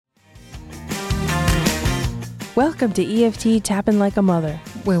Welcome to EFT Tapping Like a Mother,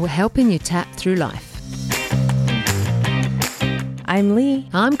 where we're helping you tap through life. I'm Lee.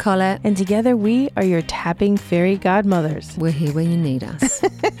 I'm Colette. And together we are your tapping fairy godmothers. We're here when you need us.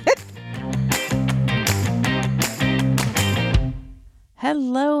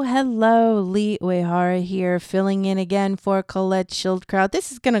 Hello, Lee Uehara here, filling in again for Colette Schildkraut.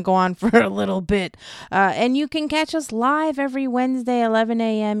 This is going to go on for a little bit, and you can catch us live every Wednesday, 11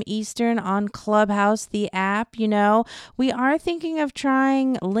 a.m. Eastern on Clubhouse, the app. You know, we are thinking of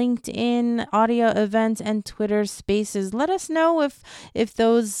trying LinkedIn audio events and Twitter Spaces. Let us know if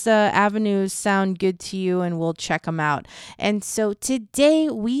those avenues sound good to you, and we'll check them out. And so today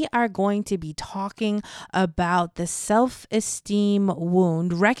we are going to be talking about the self-esteem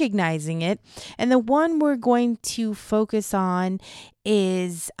wound, recognizing it. And the one we're going to focus on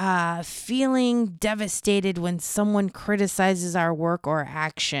is feeling devastated when someone criticizes our work or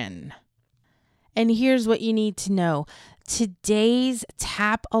action. And here's what you need to know. Today's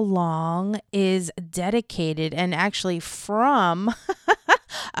tap along is dedicated and actually from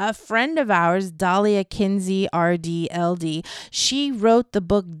a friend of ours, Dahlia Kinsey, RD-LD. She wrote the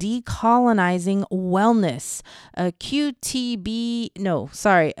book Decolonizing Wellness, a QT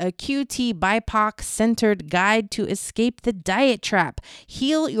BIPOC-centered guide to escape the diet trap,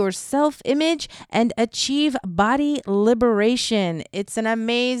 heal your self-image, and achieve body liberation. It's an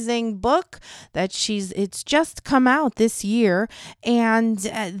amazing book that it's just come out this year, and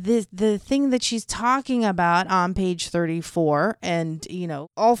the thing that she's talking about on page 34, and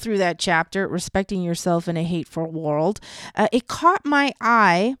all through that chapter, respecting yourself in a hateful world, it caught my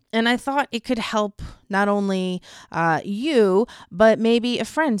eye, and I thought it could help not only you, but maybe a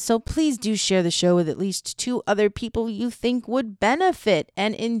friend. So please do share the show with at least 2 other people you think would benefit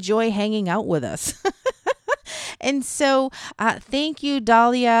and enjoy hanging out with us. And so thank you,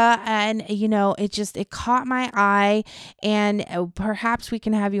 Dahlia. And, it caught my eye, and perhaps we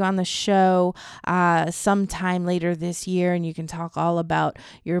can have you on the show sometime later this year, and you can talk all about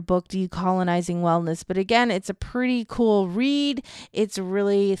your book, Decolonizing Wellness. But again, it's a pretty cool read. It's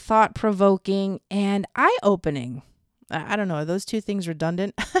really thought-provoking and eye-opening. I don't know. Are those 2 things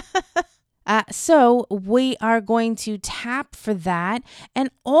redundant? So we are going to tap for that, and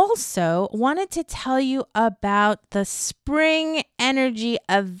also wanted to tell you about the Spring Energy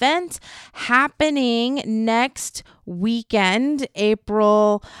event happening next weekend,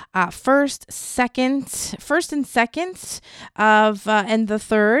 April 1st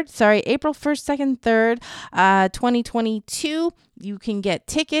and 3rd, 2022. You can get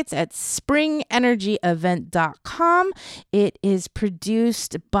tickets at springenergyevent.com. It is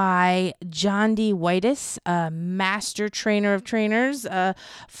produced by John D. Whitus, a master trainer of trainers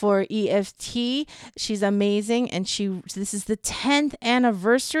for EFT. She's amazing, and this is the 10th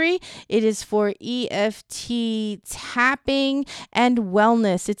anniversary. It is for EFT tapping and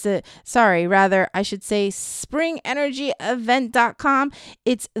wellness. I should say springenergyevent.com.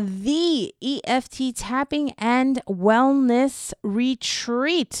 It's the EFT tapping and wellness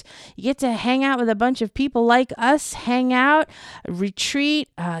retreat. You get to hang out with a bunch of people like us, hang out, retreat,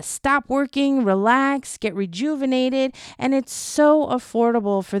 stop working, relax, get rejuvenated, and it's so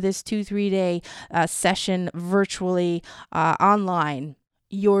affordable for this 2-3 day session virtually online.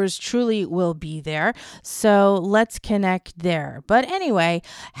 Yours truly will be there. So let's connect there. But anyway,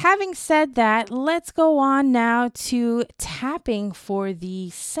 having said that, let's go on now to tapping for the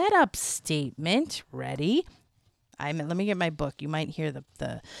setup statement. Ready? Let me get my book. You might hear you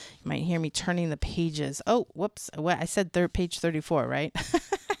might hear me turning the pages. Oh, whoops. I said page 34, right?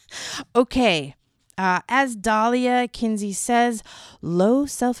 Okay. As Dahlia Kinsey says, low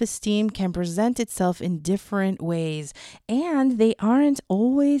self-esteem can present itself in different ways, and they aren't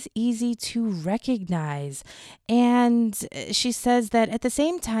always easy to recognize. And she says that at the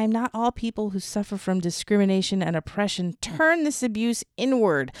same time, not all people who suffer from discrimination and oppression turn this abuse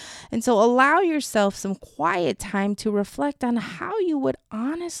inward. And so allow yourself some quiet time to reflect on how you would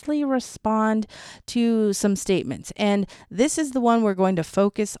honestly respond to some statements. And this is the one we're going to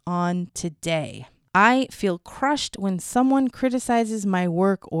focus on today. I feel crushed when someone criticizes my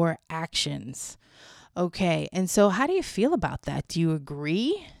work or actions. Okay, and so how do you feel about that? Do you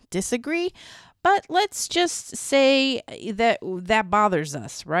agree? Disagree? But let's just say that bothers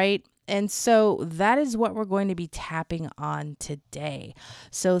us, right? And so that is what we're going to be tapping on today.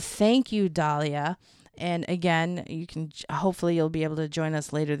 So thank you, Dahlia. And again, hopefully you'll be able to join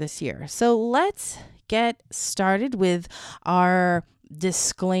us later this year. So let's get started with our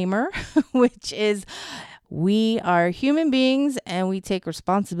disclaimer, which is We are human beings and we take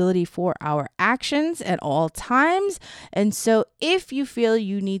responsibility for our actions at all times. And so if you feel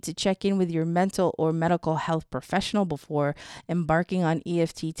you need to check in with your mental or medical health professional before embarking on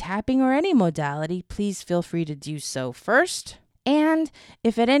EFT tapping or any modality, please feel free to do so first. And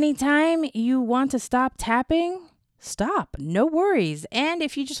if at any time you want to stop tapping, stop. No worries. And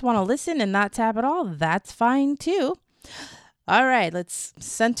if you just want to listen and not tap at all, that's fine too. All right, let's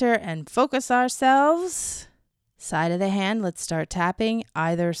center and focus ourselves. Side of the hand, let's start tapping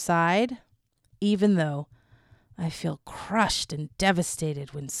either side. Even though I feel crushed and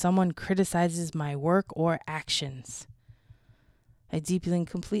devastated when someone criticizes my work or actions, I deeply and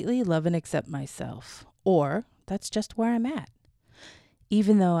completely love and accept myself. Or that's just where I'm at.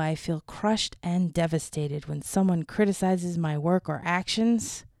 Even though I feel crushed and devastated when someone criticizes my work or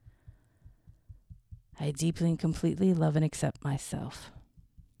actions, I deeply and completely love and accept myself.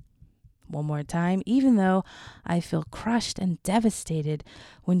 One more time. Even though I feel crushed and devastated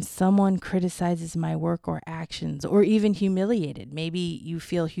when someone criticizes my work or actions, or even humiliated. Maybe you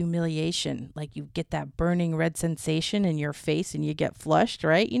feel humiliation, like you get that burning red sensation in your face and you get flushed,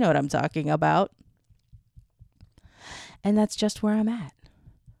 right? You know what I'm talking about. And that's just where I'm at.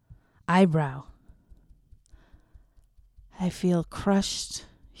 Eyebrow. I feel crushed,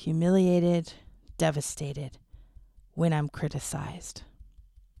 humiliated, devastated when I'm criticized.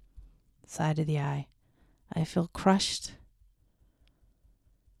 Side of the eye. I feel crushed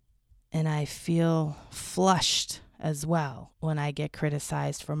and I feel flushed as well when I get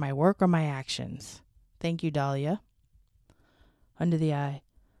criticized for my work or my actions. Thank you, Dahlia. Under the eye.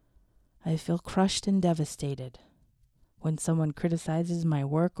 I feel crushed and devastated when someone criticizes my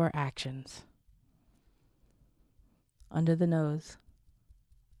work or actions. Under the nose.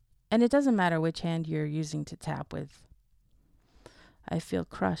 And it doesn't matter which hand you're using to tap with. I feel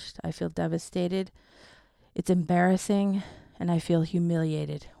crushed. I feel devastated. It's embarrassing, and I feel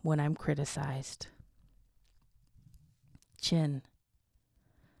humiliated when I'm criticized. Chin.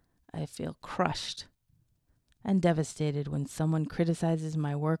 I feel crushed and devastated when someone criticizes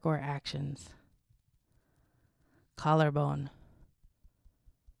my work or actions. Collarbone.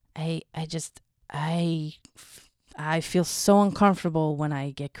 I feel so uncomfortable when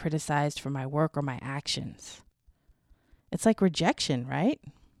I get criticized for my work or my actions. It's like rejection, right?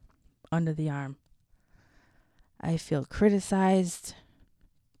 Under the arm. I feel criticized.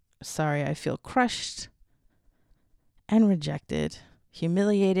 I feel crushed and rejected,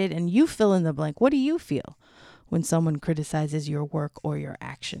 humiliated, and you fill in the blank. What do you feel when someone criticizes your work or your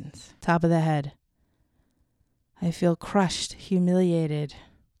actions? Top of the head. I feel crushed, humiliated,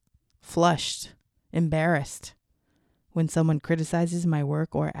 flushed, embarrassed when someone criticizes my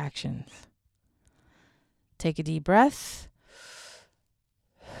work or actions. Take a deep breath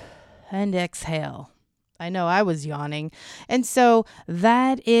and exhale. I know I was yawning. And so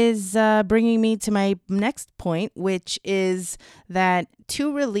that is bringing me to my next point, which is that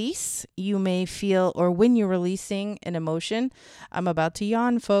to release, you may feel, or when you're releasing an emotion, I'm about to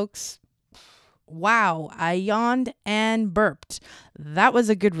yawn, folks. Wow, I yawned and burped. That was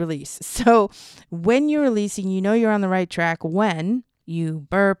a good release. So when you're releasing, you know you're on the right track when you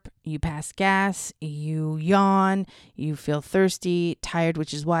burp, you pass gas, you yawn, you feel thirsty, tired,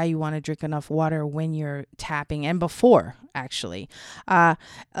 which is why you want to drink enough water when you're tapping and before, actually. A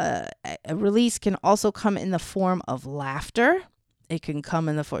release can also come in the form of laughter. It can come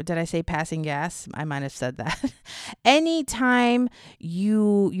in the form, did I say passing gas? I might have said that. Anytime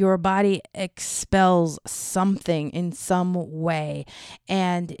your body expels something in some way.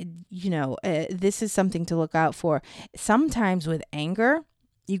 And, this is something to look out for. Sometimes with anger,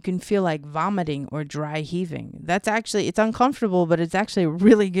 you can feel like vomiting or dry heaving. It's uncomfortable, but it's actually a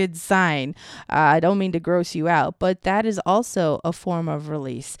really good sign. I don't mean to gross you out, but that is also a form of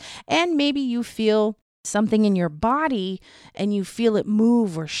release. And maybe you feel something in your body and you feel it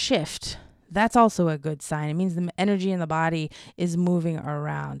move or shift. That's also a good sign. It means the energy in the body is moving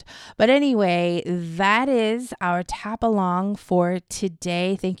around. But anyway, that is our tap along for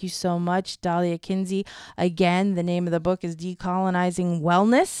today. Thank you so much, Dahlia Kinsey. Again, the name of the book is Decolonizing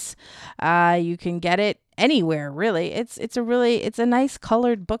Wellness. You can get it anywhere, really. It's a nice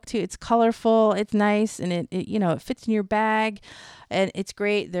colored book too. It's colorful, it's nice, and it fits in your bag, and it's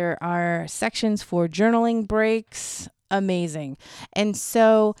great. There are sections for journaling breaks. Amazing. And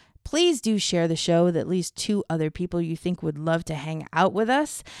so please do share the show with at least 2 other people you think would love to hang out with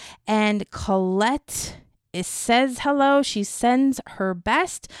us. And Colette says hello. She sends her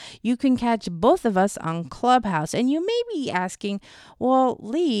best. You can catch both of us on Clubhouse. And you may be asking, well,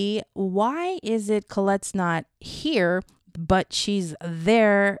 Lee, why is it Colette's not here, but she's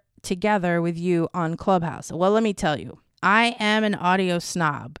there together with you on Clubhouse. Well, let me tell you, I am an audio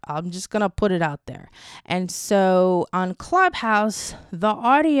snob. I'm just going to put it out there. And so on Clubhouse, the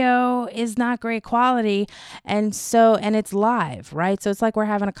audio is not great quality. And it's live, right? So it's like we're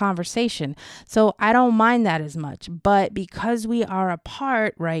having a conversation. So I don't mind that as much. But because we are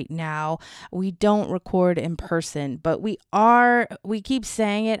apart right now, we don't record in person. But we keep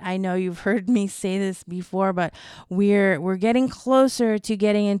saying it. I know you've heard me say this before, but we're getting closer to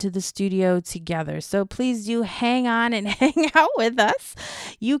getting into the studio together. So please do hang on and hang out with us.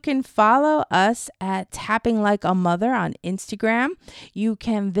 You can follow us at Tapping Like a Mother on Instagram. You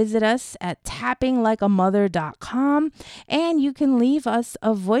can visit us at tappinglikeamother.com, and you can leave us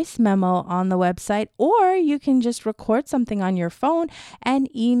a voice memo on the website, or you can just record something on your phone and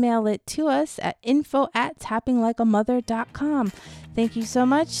email it to us at info@tappinglikeamother.com. Thank you so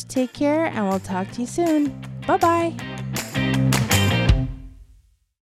much. Take care, and we'll talk to you soon. Bye-bye.